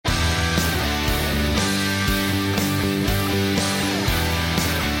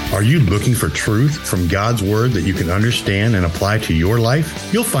Are you looking for truth from God's Word that you can understand and apply to your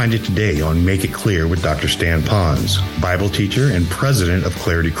life? You'll find it today on Make It Clear with Dr. Stan Ponz, Bible teacher and president of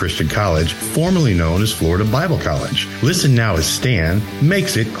Clarity Christian College, formerly known as Florida Bible College. Listen now as Stan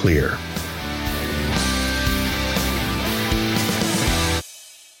makes it clear.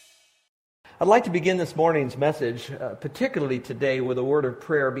 I'd like to begin this morning's message, particularly today, with a word of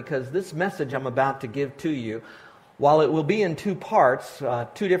prayer, because this message I'm about to give to you, while it will be in two parts,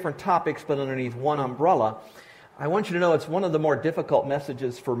 two different topics, but underneath one umbrella, I want you to know it's one of the more difficult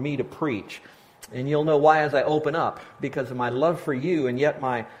messages for me to preach. And you'll know why as I open up, because of my love for you and yet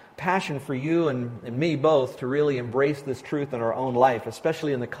my passion for you and me both to really embrace this truth in our own life,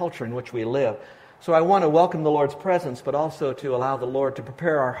 especially in the culture in which we live. So I want to welcome the Lord's presence, but also to allow the Lord to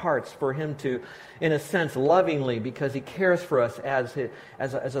prepare our hearts for Him to, in a sense, lovingly, because He cares for us as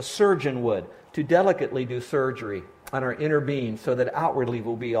a surgeon would, to delicately do surgery on our inner being so that outwardly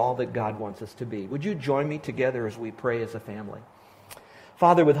we'll be all that God wants us to be. Would you join me together as we pray as a family?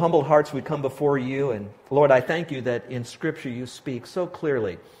 Father, with humbled hearts we come before you, and Lord, I thank you that in Scripture you speak so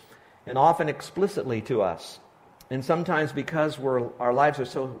clearly and often explicitly to us. And sometimes because our lives are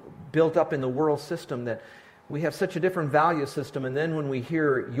so built up in the world system that we have such a different value system, and then when we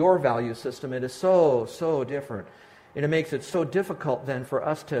hear your value system, it is so, so different. And it makes it so difficult then for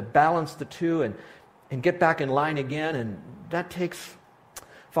us to balance the two and get back in line again. And that takes,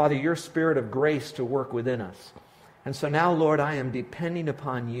 Father, your spirit of grace to work within us. And so now, Lord, I am depending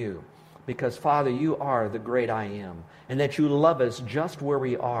upon you because, Father, you are the great I am, and that you love us just where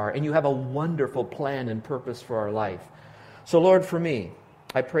we are, and you have a wonderful plan and purpose for our life. So, Lord, for me,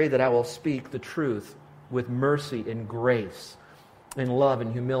 I pray that I will speak the truth with mercy and grace and love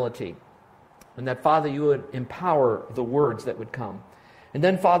and humility. And that, Father, you would empower the words that would come. And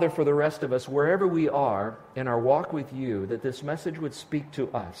then, Father, for the rest of us, wherever we are in our walk with you, that this message would speak to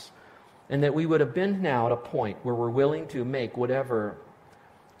us. And that we would have been now at a point where we're willing to make whatever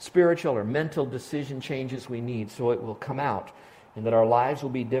spiritual or mental decision changes we need so it will come out. And that our lives will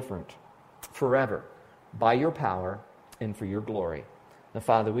be different forever by your power and for your glory. Now,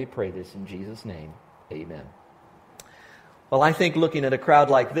 Father, we pray this in Jesus' name. Amen. Well, I think looking at a crowd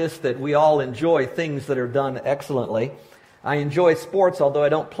like this that we all enjoy things that are done excellently. I enjoy sports, although I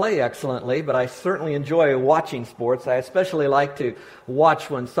don't play excellently, but I certainly enjoy watching sports. I especially like to watch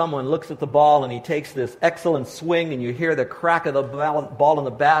when someone looks at the ball and he takes this excellent swing and you hear the crack of the ball in the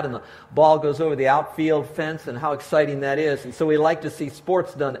bat and the ball goes over the outfield fence and how exciting that is. And so we like to see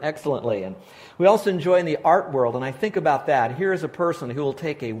sports done excellently. And we also enjoy in the art world, and I think about that. Here is a person who will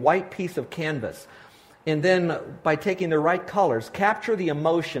take a white piece of canvas and then, by taking the right colors, capture the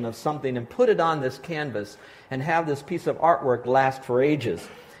emotion of something and put it on this canvas and have this piece of artwork last for ages.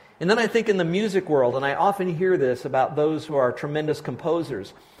 And then I think in the music world, and I often hear this about those who are tremendous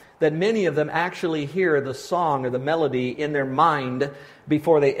composers, that many of them actually hear the song or the melody in their mind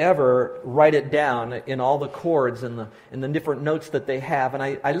before they ever write it down in all the chords and the different notes that they have. And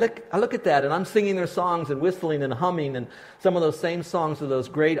I look at that, and I'm singing their songs and whistling and humming, and some of those same songs of those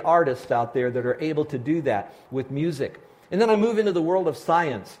great artists out there that are able to do that with music. And then I move into the world of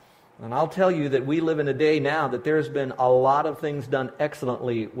science. And I'll tell you that we live in a day now that there's been a lot of things done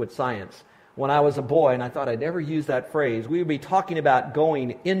excellently with science. When I was a boy, and I thought I'd never use that phrase, we would be talking about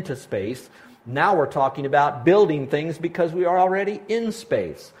going into space. Now we're talking about building things because we are already in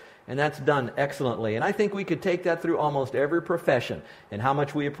space. And that's done excellently. And I think we could take that through almost every profession and how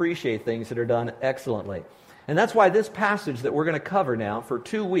much we appreciate things that are done excellently. And that's why this passage that we're going to cover now for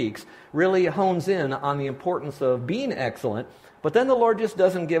 2 weeks really hones in on the importance of being excellent. But then the Lord just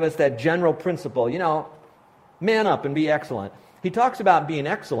doesn't give us that general principle, man up and be excellent. He talks about being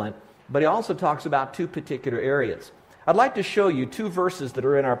excellent, but he also talks about two particular areas. I'd like to show you 2 verses that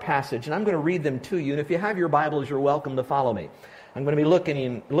are in our passage, and I'm going to read them to you. And if you have your Bibles, you're welcome to follow me. I'm going to be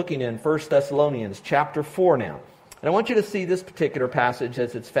looking in 1 Thessalonians chapter 4 now. And I want you to see this particular passage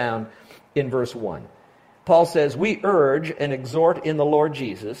as it's found in verse 1. Paul says, "We urge and exhort in the Lord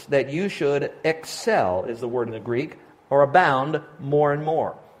Jesus that you should excel," is the word in the Greek, or abound more and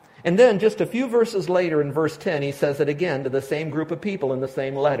more. And then just a few verses later in verse 10, he says it again to the same group of people in the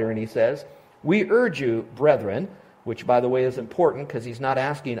same letter. And he says, "We urge you, brethren," which, by the way, is important because he's not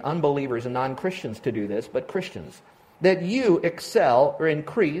asking unbelievers and non-Christians to do this, but Christians, "that you excel or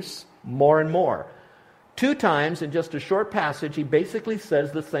increase more and more." 2 times in just a short passage, he basically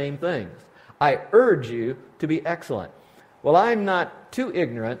says the same things. I urge you to be excellent. Well, I'm not too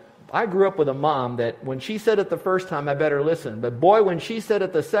ignorant. I grew up with a mom that when she said it the first time, I better listen. But boy, when she said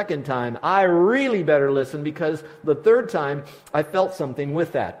it the second time, I really better listen, because the third time I felt something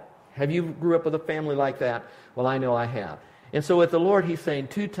with that. Have you grew up with a family like that? Well, I know I have. And so with the Lord, he's saying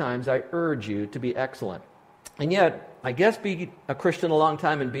 2 times, I urge you to be excellent. And yet, I guess being a Christian a long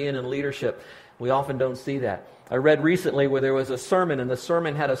time and being in leadership, we often don't see that. I read recently where there was a sermon, and the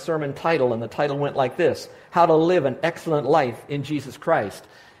sermon had a sermon title, and the title went like this: How to Live an Excellent Life in Jesus Christ.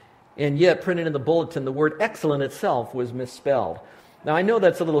 And yet, printed in the bulletin, the word excellent itself was misspelled. Now, I know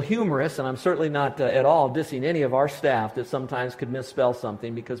that's a little humorous, and I'm certainly not at all dissing any of our staff that sometimes could misspell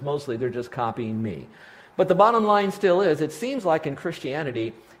something, because mostly they're just copying me. But the bottom line still is, it seems like in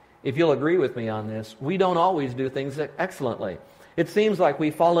Christianity, if you'll agree with me on this, we don't always do things excellently. It seems like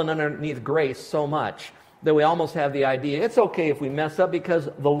we've fallen underneath grace so much that we almost have the idea, it's okay if we mess up because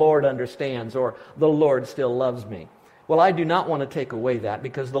the Lord understands, or the Lord still loves me. Well, I do not want to take away that,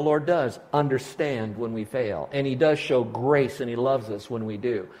 because the Lord does understand when we fail, and he does show grace, and he loves us when we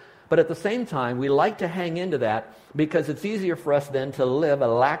do. But at the same time, we like to hang into that because it's easier for us then to live a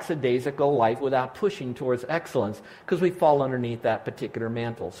lackadaisical life without pushing towards excellence, because we fall underneath that particular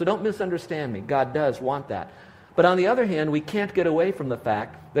mantle. So don't misunderstand me. God does want that. But on the other hand, we can't get away from the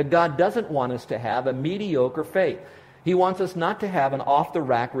fact that God doesn't want us to have a mediocre faith. He wants us not to have an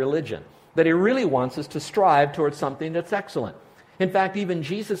off-the-rack religion, that he really wants us to strive towards something that's excellent. In fact, even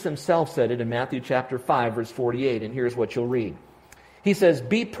Jesus himself said it in Matthew chapter 5, verse 48, and here's what you'll read. He says,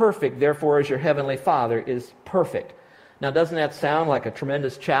 be perfect, therefore, as your heavenly Father is perfect. Now, doesn't that sound like a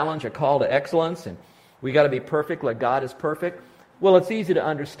tremendous challenge, a call to excellence, and we got to be perfect like God is perfect? Well, it's easy to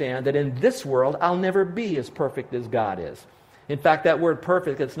understand that in this world, I'll never be as perfect as God is. In fact, that word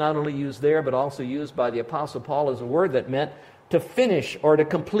perfect, it's not only used there, but also used by the Apostle Paul as a word that meant to finish or to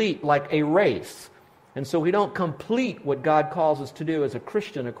complete, like a race. And so we don't complete what God calls us to do as a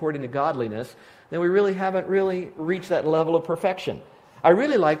Christian according to godliness, then we really haven't reached that level of perfection. I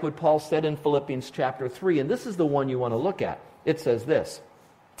really like what Paul said in Philippians chapter 3, and this is the one you want to look at. It says this,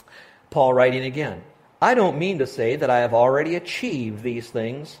 Paul writing again, I don't mean to say that I have already achieved these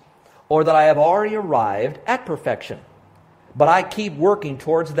things, or that I have already arrived at perfection, but I keep working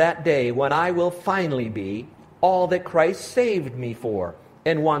towards that day when I will finally be all that Christ saved me for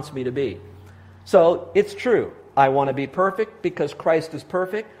and wants me to be. So it's true. I want to be perfect because Christ is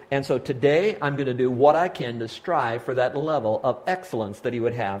perfect. And so today I'm going to do what I can to strive for that level of excellence that he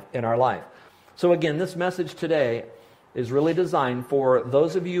would have in our life. So again, this message today is really designed for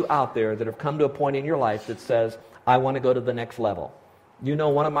those of you out there that have come to a point in your life that says, I want to go to the next level. You know,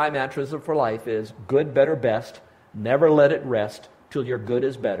 one of my mantras for life is good, better, best. Never let it rest till your good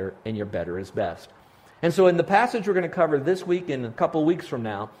is better and your better is best. And so in the passage we're going to cover this week and a couple weeks from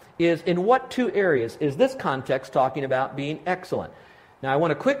now is in what 2 areas is this context talking about being excellent? Now I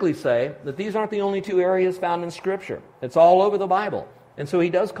want to quickly say that these aren't the only 2 areas found in Scripture. It's all over the Bible. And so he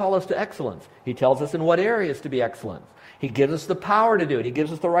does call us to excellence. He tells us in what areas to be excellent. He gives us the power to do it. He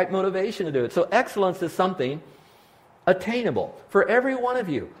gives us the right motivation to do it. So excellence is something attainable for every one of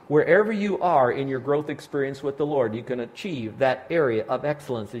you. Wherever you are in your growth experience with the Lord, you can achieve that area of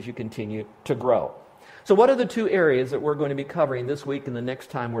excellence as you continue to grow. So what are the 2 areas that we're going to be covering this week and the next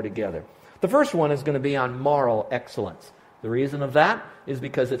time we're together? The first one is going to be on moral excellence. The reason of that is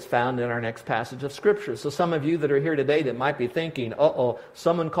because it's found in our next passage of Scripture. So some of you that are here today that might be thinking,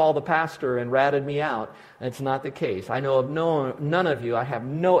 someone called the pastor and ratted me out. It's not the case. I know of none of you, I have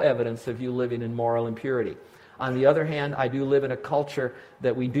no evidence of you living in moral impurity. On the other hand, I do live in a culture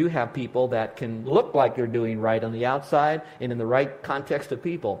that we do have people that can look like they're doing right on the outside and in the right context of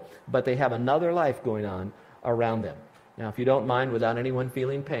people, but they have another life going on around them. Now, if you don't mind, without anyone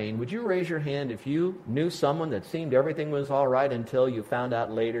feeling pain, would you raise your hand if you knew someone that seemed everything was all right until you found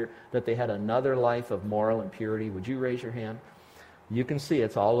out later that they had another life of moral impurity? Would you raise your hand? You can see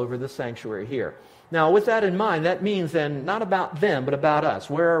it's all over the sanctuary here. Now, with that in mind, that means then not about them, but about us.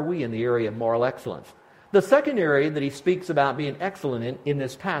 Where are we in the area of moral excellence? The second area that he speaks about being excellent in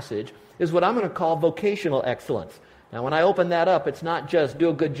this passage is what I'm going to call vocational excellence. Now, when I open that up, it's not just do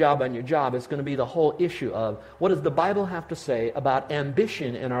a good job on your job. It's going to be the whole issue of what does the Bible have to say about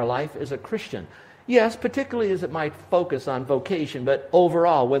ambition in our life as a Christian? Yes, particularly as it might focus on vocation, but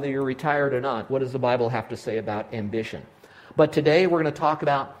overall, whether you're retired or not, what does the Bible have to say about ambition? But today we're going to talk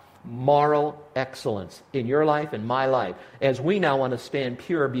about moral excellence in your life and my life as we now want to stand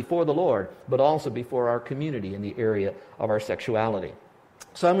pure before the Lord, but also before our community in the area of our sexuality.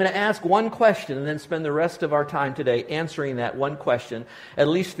 So I'm going to ask one question and then spend the rest of our time today answering that one question, at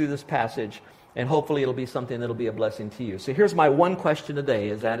least through this passage, and hopefully it'll be something that'll be a blessing to you. So here's my one question today,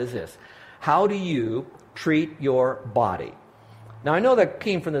 is this. How do you treat your body? Now I know that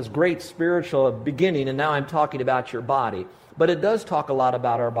came from this great spiritual beginning, and now I'm talking about your body. But it does talk a lot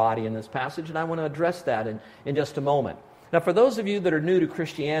about our body in this passage, and I want to address that in just a moment. Now, for those of you that are new to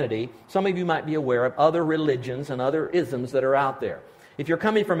Christianity, some of you might be aware of other religions and other isms that are out there. If you're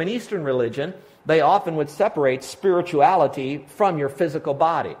coming from an Eastern religion, they often would separate spirituality from your physical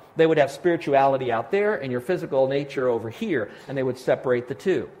body. They would have spirituality out there and your physical nature over here, and they would separate the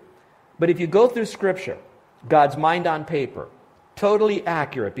two. But if you go through Scripture, God's mind on paper, totally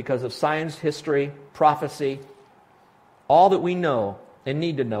accurate because of science, history, prophecy, all that we know and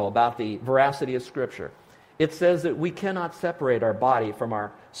need to know about the veracity of Scripture, it says that we cannot separate our body from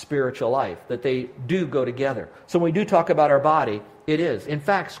our spiritual life, that they do go together. So when we do talk about our body, it is. In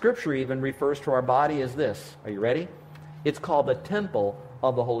fact, Scripture even refers to our body as this. Are you ready? It's called the temple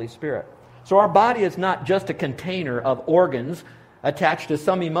of the Holy Spirit. So our body is not just a container of organs attached to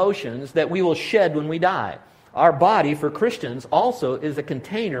some emotions that we will shed when we die. Our body, for Christians, also is a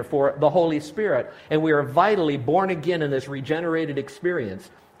container for the Holy Spirit, and we are vitally born again in this regenerated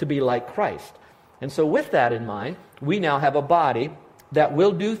experience to be like Christ. And so with that in mind, we now have a body that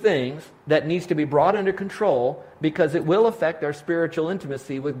will do things that needs to be brought under control because it will affect our spiritual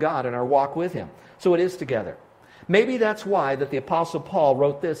intimacy with God and our walk with Him. So it is together. Maybe that's why that the Apostle Paul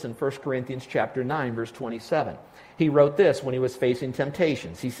wrote this in 1 Corinthians chapter 9, verse 27. He wrote this when he was facing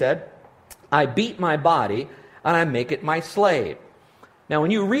temptations. He said, I beat my body and I make it my slave. Now when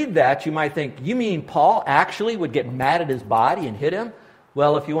you read that, you might think, you mean Paul actually would get mad at his body and hit him?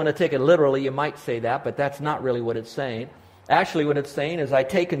 Well, if you want to take it literally, you might say that, but that's not really what it's saying. Actually, what it's saying is I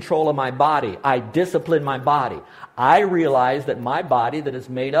take control of my body. I discipline my body. I realize that my body that is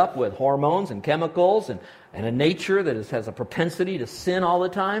made up with hormones and chemicals and a nature that has a propensity to sin all the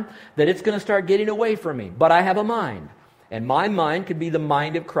time, that it's going to start getting away from me. But I have a mind. And my mind could be the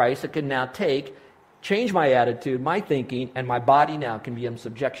mind of Christ that can now change my attitude, my thinking, and my body now can be in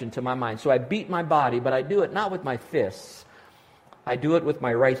subjection to my mind. So I beat my body, but I do it not with my fists. I do it with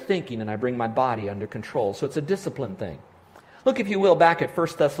my right thinking, and I bring my body under control. So it's a discipline thing. Look, if you will, back at 1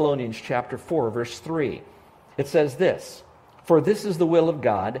 Thessalonians chapter 4, verse 3. It says this, For this is the will of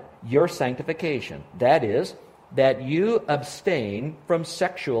God, your sanctification. That is, that you abstain from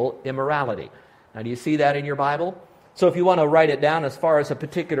sexual immorality. Now, do you see that in your Bible? So if you want to write it down as far as a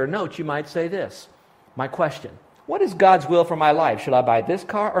particular note, you might say this. My question, what is God's will for my life? Should I buy this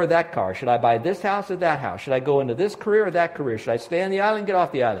car or that car? Should I buy this house or that house? Should I go into this career or that career? Should I stay on the island, get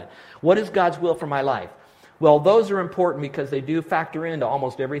off the island? What is God's will for my life? Well, those are important because they do factor into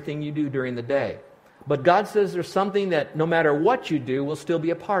almost everything you do during the day. But God says there's something that no matter what you do will still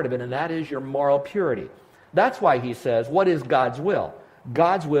be a part of it, and that is your moral purity. That's why He says, what is God's will?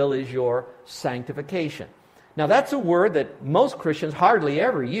 God's will is your sanctification. Now, that's a word that most Christians hardly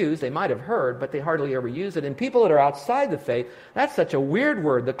ever use. They might have heard, but they hardly ever use it. And people that are outside the faith, that's such a weird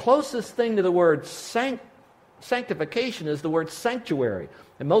word. The closest thing to the word sanctification is the word sanctuary.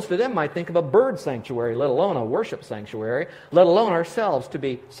 And most of them might think of a bird sanctuary, let alone a worship sanctuary, let alone ourselves to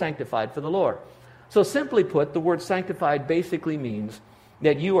be sanctified for the Lord. So simply put, the word sanctified basically means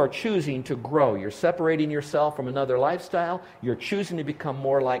that you are choosing to grow. You're separating yourself from another lifestyle. You're choosing to become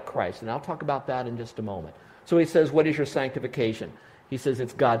more like Christ. And I'll talk about that in just a moment. So he says, what is your sanctification? He says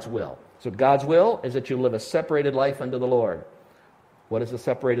it's God's will. So God's will is that you live a separated life unto the Lord. What is a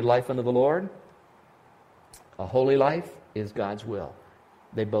separated life unto the Lord? A holy life is God's will.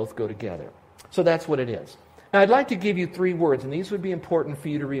 They both go together. So that's what it is. Now, I'd like to give you 3 words, and these would be important for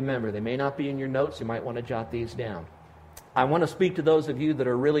you to remember. They may not be in your notes. You might want to jot these down. I want to speak to those of you that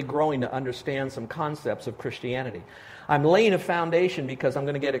are really growing to understand some concepts of Christianity. I'm laying a foundation because I'm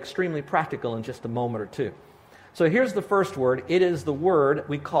going to get extremely practical in just a moment or two. So here's the first word. It is the word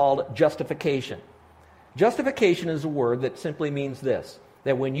we call justification. Justification is a word that simply means this,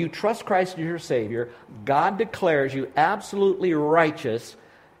 that when you trust Christ as your Savior, God declares you absolutely righteous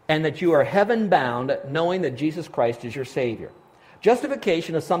and that you are heaven-bound knowing that Jesus Christ is your Savior.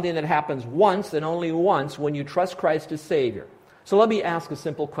 Justification is something that happens once and only once when you trust Christ as Savior. So let me ask a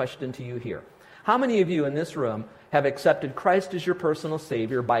simple question to you here. How many of you in this room have accepted Christ as your personal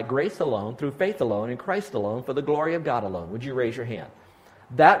Savior by grace alone, through faith alone, in Christ alone, for the glory of God alone? Would you raise your hand?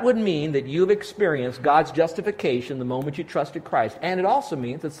 That would mean that you've experienced God's justification the moment you trusted Christ. And it also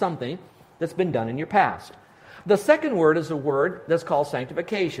means it's something that's been done in your past. The second word is a word that's called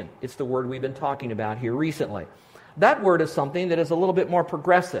sanctification. It's the word we've been talking about here recently. That word is something that is a little bit more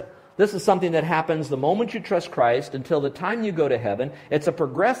progressive. This is something that happens the moment you trust Christ until the time you go to heaven. It's a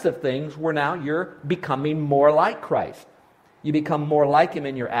progressive thing where now you're becoming more like Christ. You become more like Him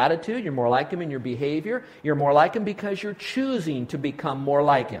in your attitude. You're more like Him in your behavior. You're more like Him because you're choosing to become more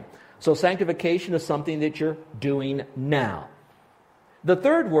like Him. So sanctification is something that you're doing now. The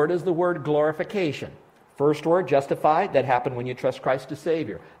third word is the word glorification. First word, justified, that happened when you trust Christ as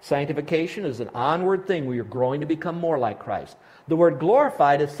Savior. Sanctification is an onward thing where you're growing to become more like Christ. The word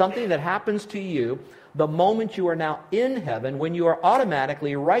glorified is something that happens to you the moment you are now in heaven, when you are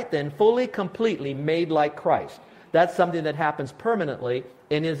automatically, right then, fully, completely made like Christ. That's something that happens permanently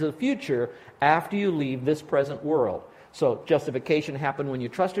and is the future after you leave this present world. So justification happened when you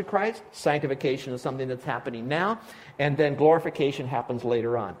trusted Christ. Sanctification is something that's happening now. And then glorification happens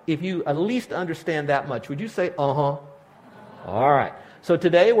later on. If you at least understand that much, would you say, uh-huh? All right. So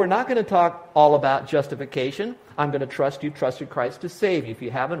today we're not going to talk all about justification. I'm going to trust you trusted Christ to save you. If you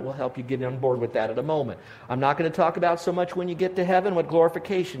haven't, we'll help you get on board with that in a moment. I'm not going to talk about so much when you get to heaven what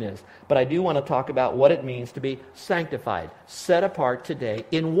glorification is. But I do want to talk about what it means to be sanctified, set apart today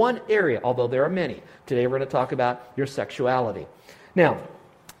in one area, although there are many. Today we're going to talk about your sexuality. Now,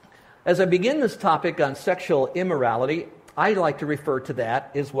 as I begin this topic on sexual immorality, I like to refer to that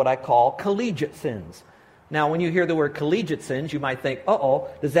as what I call collegiate sins. Now, when you hear the word collegiate sins, you might think,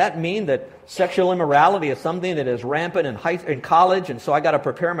 does that mean that sexual immorality is something that is rampant in college, and so I got to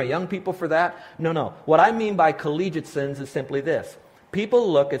prepare my young people for that? No. What I mean by collegiate sins is simply this. People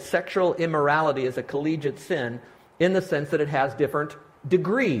look at sexual immorality as a collegiate sin in the sense that it has different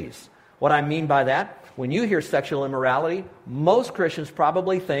degrees. What I mean by that, when you hear sexual immorality, most Christians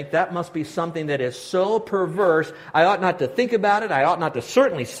probably think that must be something that is so perverse, I ought not to think about it, I ought not to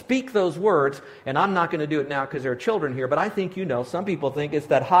certainly speak those words, and I'm not going to do it now because there are children here, but I think you know, some people think it's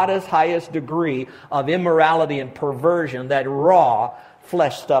that hottest, highest degree of immorality and perversion, that raw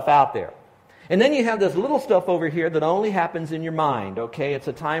flesh stuff out there. And then you have this little stuff over here that only happens in your mind, okay? It's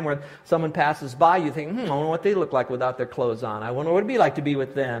a time where someone passes by, you think, I wonder what they look like without their clothes on. I wonder what it'd be like to be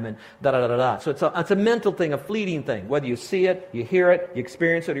with them, and da-da-da-da-da. So it's a mental thing, a fleeting thing. Whether you see it, you hear it, you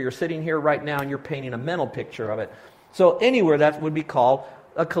experience it, or you're sitting here right now and you're painting a mental picture of it. So anywhere that would be called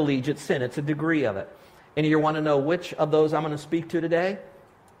a collegiate sin. It's a degree of it. And you want to know which of those I'm going to speak to today?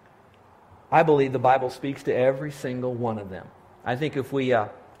 I believe the Bible speaks to every single one of them. I think if we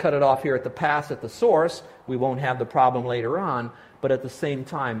cut it off here at the pass, at the source, we won't have the problem later on, but at the same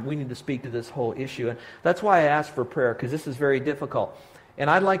time, we need to speak to this whole issue. And that's why I asked for prayer, because this is very difficult. And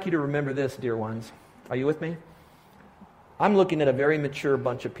I'd like you to remember this, dear ones. Are you with me? I'm looking at a very mature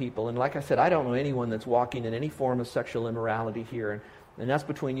bunch of people, and like I said, I don't know anyone that's walking in any form of sexual immorality here, and that's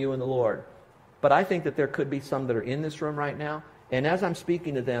between you and the Lord. But I think that there could be some that are in this room right now, and as I'm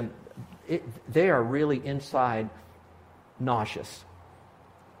speaking to them, they are really inside nauseous.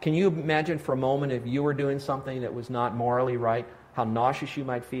 Can you imagine for a moment if you were doing something that was not morally right, how nauseous you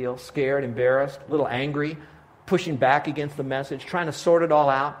might feel, scared, embarrassed, a little angry, pushing back against the message, trying to sort it all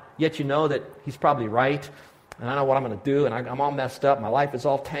out, yet you know that he's probably right, and I know what I'm going to do, and I'm all messed up, my life is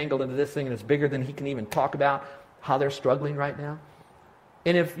all tangled into this thing, and it's bigger than he can even talk about how they're struggling right now.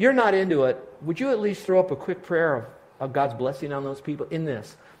 And if you're not into it, would you at least throw up a quick prayer of God's blessing on those people in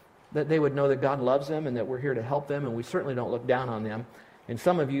this, that they would know that God loves them and that we're here to help them, and we certainly don't look down on them. And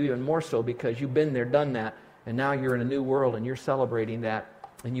some of you even more so because you've been there, done that, and now you're in a new world and you're celebrating that,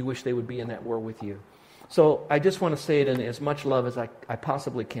 and you wish they would be in that world with you. So I just want to say it in as much love as I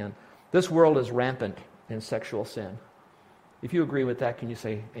possibly can. This world is rampant in sexual sin. If you agree with that, can you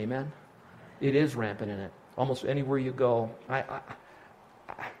say amen? It is rampant in it. Almost anywhere you go.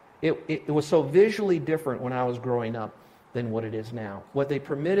 It was so visually different when I was growing up than what it is now. What they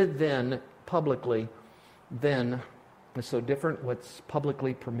permitted then publicly then is so different what's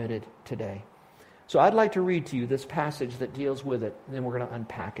publicly permitted today. So I'd like to read to you this passage that deals with it, and then we're going to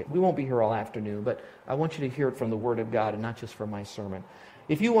unpack it. We won't be here all afternoon, but I want you to hear it from the Word of God and not just from my sermon.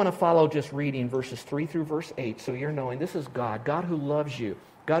 If you want to follow just reading verses 3 through verse 8, so you're knowing this is God who loves you,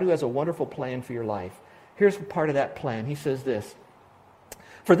 God who has a wonderful plan for your life. Here's part of that plan. He says this,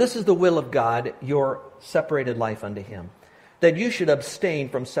 "For this is the will of God, your separated life unto Him, that you should abstain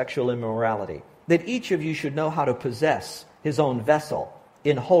from sexual immorality, that each of you should know how to possess his own vessel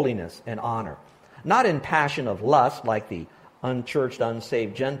in holiness and honor, not in passion of lust like the unchurched,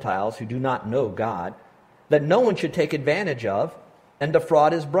 unsaved Gentiles who do not know God, that no one should take advantage of and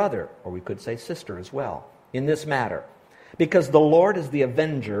defraud his brother," or we could say sister as well, "in this matter, because the Lord is the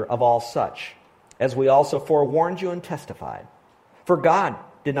avenger of all such, as we also forewarned you and testified. For God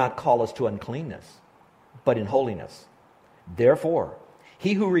did not call us to uncleanness, but in holiness. Therefore,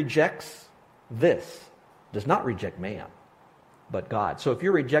 he who rejects this does not reject man, but God." So if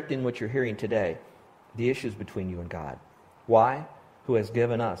you're rejecting what you're hearing today, the issue is between you and God. Why? Who has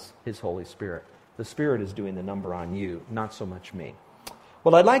given us His Holy Spirit. The Spirit is doing the number on you, not so much me.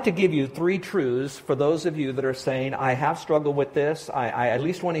 Well, I'd like to give you 3 truths for those of you that are saying, I have struggled with this. I at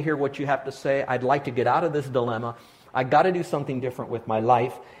least want to hear what you have to say. I'd like to get out of this dilemma. I've got to do something different with my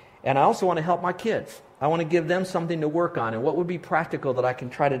life. And I also want to help my kids. I want to give them something to work on. And what would be practical that I can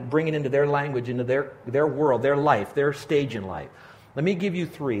try to bring it into their language, into their world, their life, their stage in life. Let me give you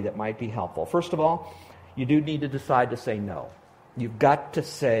 3 that might be helpful. First of all, you do need to decide to say no. You've got to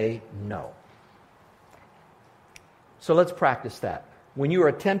say no. So let's practice that. When you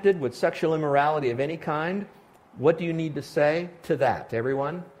are tempted with sexual immorality of any kind, what do you need to say to that,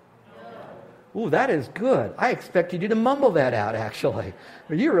 everyone? Ooh, that is good. I expected you to mumble that out, actually.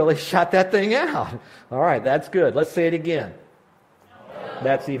 You really shot that thing out. All right, that's good. Let's say it again. No.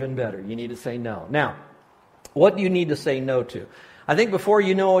 That's even better. You need to say no. Now, what do you need to say no to? I think before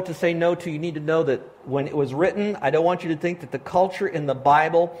you know what to say no to, you need to know that when it was written, I don't want you to think that the culture in the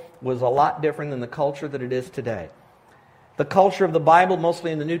Bible was a lot different than the culture that it is today. The culture of the Bible,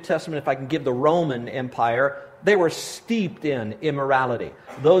 mostly in the New Testament, if I can give the Roman Empire, they were steeped in immorality.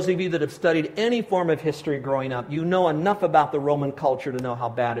 Those of you that have studied any form of history growing up, you know enough about the Roman culture to know how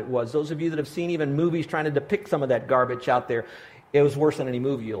bad it was. Those of you that have seen even movies trying to depict some of that garbage out there, it was worse than any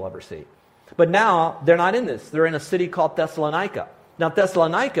movie you'll ever see. But now, they're not in this. They're in a city called Thessalonica. Now,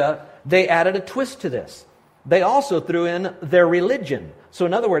 Thessalonica, they added a twist to this. They also threw in their religion. So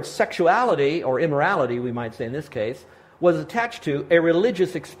in other words, sexuality, or immorality, we might say in this case, was attached to a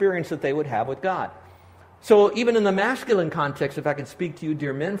religious experience that they would have with God. So even in the masculine context, if I can speak to you,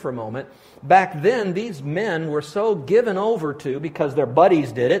 dear men, for a moment, back then these men were so given over to, because their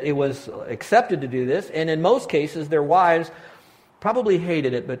buddies did it, it was accepted to do this, and in most cases their wives probably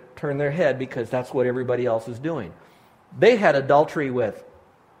hated it but turned their head because that's what everybody else is doing. They had adultery with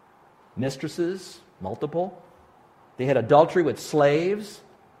mistresses, multiple. They had adultery with slaves.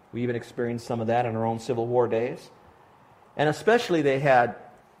 We even experienced some of that in our own Civil War days. And especially they had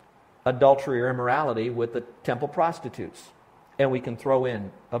adultery or immorality with the temple prostitutes. And we can throw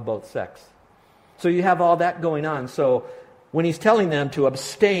in of both sex. So you have all that going on. So when he's telling them to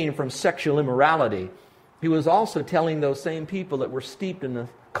abstain from sexual immorality, he was also telling those same people that were steeped in the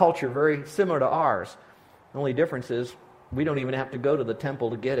culture very similar to ours. The only difference is we don't even have to go to the temple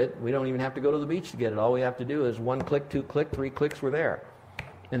to get it. We don't even have to go to the beach to get it. All we have to do is 1 click, 2 click, 3 clicks, we're there.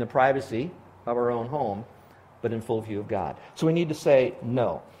 In the privacy of our own home, but in full view of God. So we need to say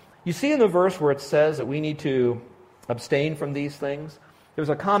no. You see in the verse where it says that we need to abstain from these things, there's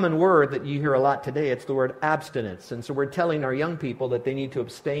a common word that you hear a lot today. It's the word abstinence. And so we're telling our young people that they need to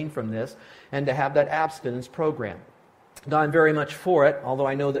abstain from this and to have that abstinence program. Now, I'm very much for it, although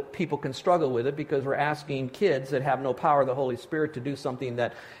I know that people can struggle with it because we're asking kids that have no power of the Holy Spirit to do something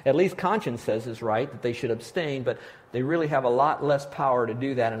that at least conscience says is right, that they should abstain, but they really have a lot less power to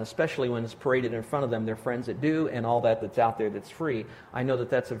do that, and especially when it's paraded in front of them, their friends that do, and all that's out there that's free. I know that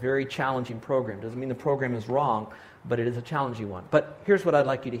that's a very challenging program. Doesn't mean the program is wrong, but it is a challenging one. But here's what I'd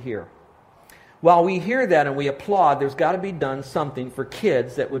like you to hear. While we hear that and we applaud, there's got to be done something for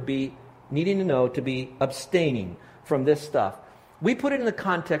kids that would be needing to know to be abstaining from this stuff. We put it in the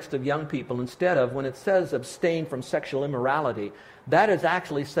context of young people instead of, when it says abstain from sexual immorality, that is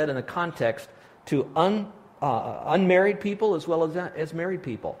actually said in a context to unmarried people as well as married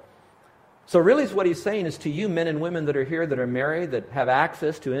people. So really what he's saying is to you men and women that are here that are married, that have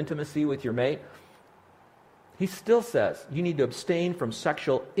access to intimacy with your mate, he still says you need to abstain from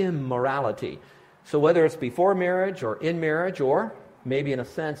sexual immorality. So whether it's before marriage or in marriage or maybe in a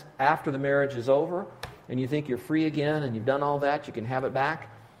sense after the marriage is over, and you think you're free again and you've done all that, you can have it back.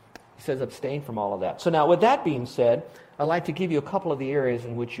 He says abstain from all of that. So now with that being said, I'd like to give you a couple of the areas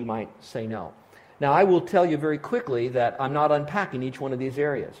in which you might say no. Now I will tell you very quickly that I'm not unpacking each one of these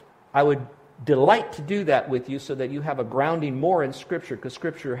areas. I would delight to do that with you so that you have a grounding more in Scripture, because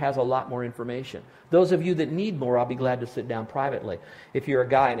Scripture has a lot more information. Those of you that need more, I'll be glad to sit down privately. If you're a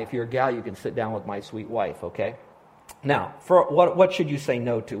guy and if you're a gal, you can sit down with my sweet wife, okay? Now, for what should you say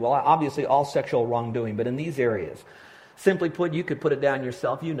no to? Well, obviously all sexual wrongdoing, but in these areas, simply put, you could put it down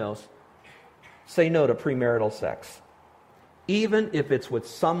yourself, you know, say no to premarital sex. Even if it's with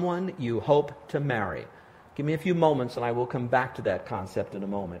someone you hope to marry. Give me a few moments and I will come back to that concept in a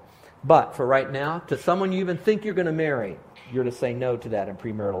moment. But for right now, to someone you even think you're going to marry, you're to say no to that in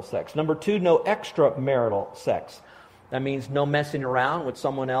premarital sex. Number 2, no extramarital sex. That means no messing around with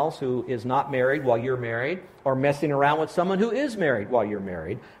someone else who is not married while you're married, or messing around with someone who is married while you're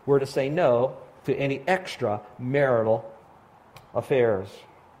married. We're to say no to any extramarital affairs.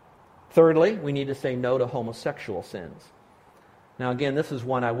 Thirdly, we need to say no to homosexual sins. Now again, this is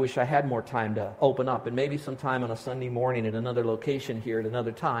one I wish I had more time to open up, and maybe sometime on a Sunday morning at another location here at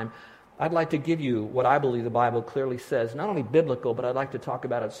another time, I'd like to give you what I believe the Bible clearly says, not only biblical, but I'd like to talk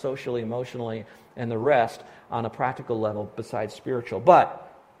about it socially, emotionally, and the rest on a practical level besides spiritual.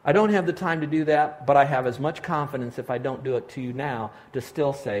 But I don't have the time to do that, but I have as much confidence if I don't do it to you now to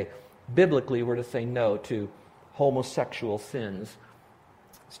still say, biblically, we're to say no to homosexual sins,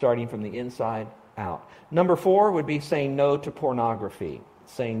 starting from the inside out. Number 4 would be saying no to pornography.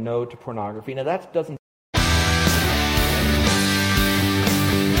 Saying no to pornography. Now that doesn't...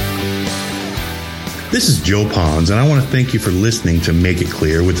 This is Joe Ponz, and I want to thank you for listening to Make It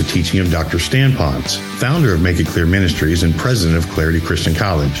Clear with the teaching of Dr. Stan Ponz, founder of Make It Clear Ministries and president of Clarity Christian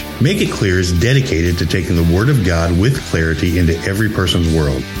College. Make It Clear is dedicated to taking the Word of God with clarity into every person's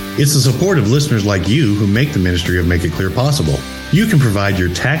world. It's the support of listeners like you who make the ministry of Make It Clear possible. You can provide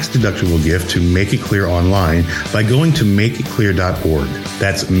your tax-deductible gift to Make It Clear online by going to makeitclear.org.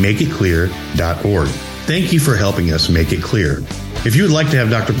 That's makeitclear.org. Thank you for helping us make it clear. If you would like to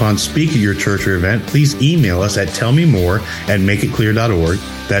have Dr. Ponz speak at your church or event, please email us at tellmemore@makeitclear.org.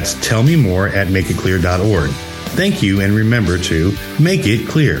 That's tellmemore@makeitclear.org. Thank you, and remember to make it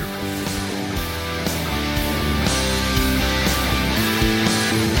clear.